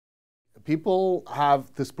People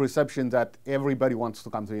have this perception that everybody wants to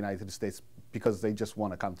come to the United States because they just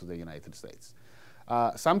want to come to the United States.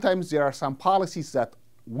 Sometimes there are some policies that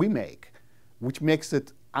we make which makes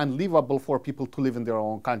it unlivable for people to live in their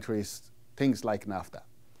own countries, things like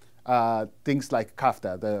NAFTA, things like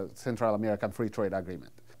CAFTA, the Central American Free Trade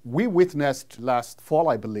Agreement. We witnessed last fall,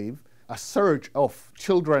 I believe, a surge of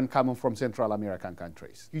children coming from Central American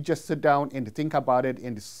countries. You just sit down and think about it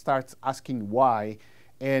and start asking why,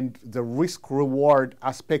 and the risk-reward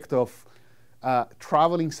aspect of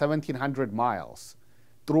traveling 1,700 miles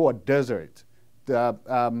through a desert,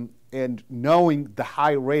 and knowing the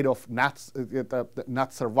high rate of not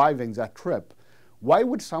surviving that trip. Why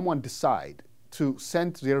would someone decide to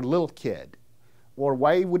send their little kid, or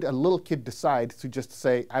why would a little kid decide to just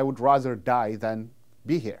say, I would rather die than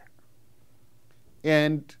be here?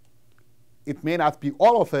 And it may not be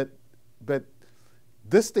all of it, but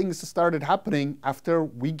this thing started happening after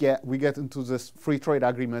we get into this free trade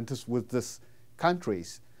agreement with these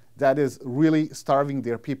countries that is really starving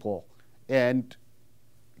their people and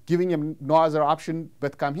giving them no other option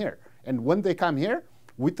but come here. And when they come here,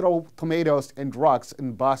 we throw tomatoes and rocks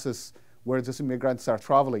in buses where these immigrants are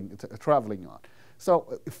traveling on.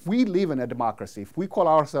 So if we live in a democracy, if we call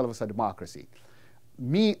ourselves a democracy,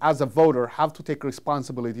 me as a voter have to take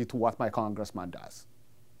responsibility to what my congressman does.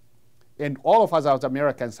 And all of us as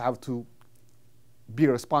Americans have to be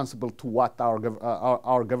responsible to what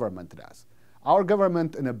our government does. Our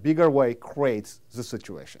government in a bigger way creates the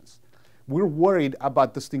situations. We're worried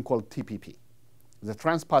about this thing called TPP, the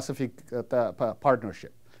Trans-Pacific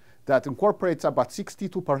Partnership, that incorporates about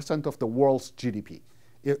 62% of the world's GDP,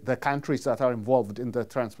 the countries that are involved in the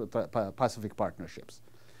Trans-Pacific partnerships.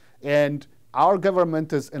 And our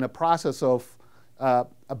government is in a process of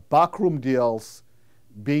backroom deals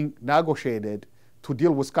being negotiated to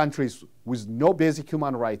deal with countries with no basic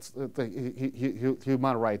human rights,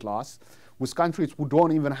 human right laws, with countries who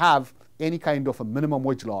don't even have any kind of a minimum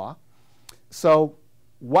wage law. So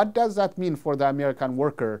what does that mean for the American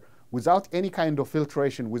worker without any kind of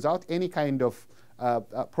filtration, without any kind of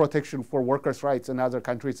protection for workers' rights in other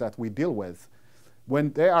countries that we deal with,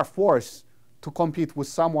 when they are forced to compete with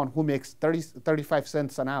someone who makes 35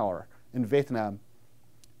 cents an hour in Vietnam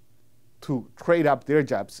to trade up their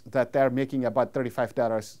jobs that they're making about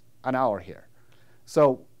 $35 an hour here.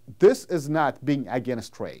 So this is not being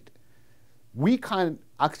against trade. We can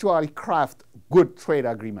actually craft good trade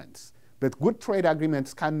agreements, but good trade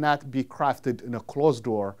agreements cannot be crafted in a closed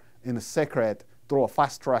door, in a secret, through a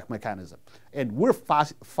fast-track mechanism. And we're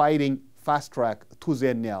fighting fast-track tooth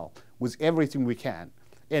and nail with everything we can.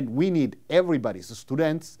 And we need everybody's, the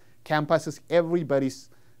students, campuses, everybody's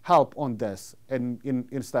help on this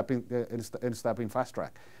in stopping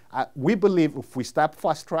fast-track. We believe if we stop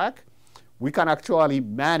fast-track, we can actually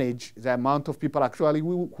manage the amount of people actually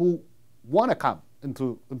who want to come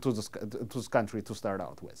into this country to start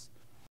out with.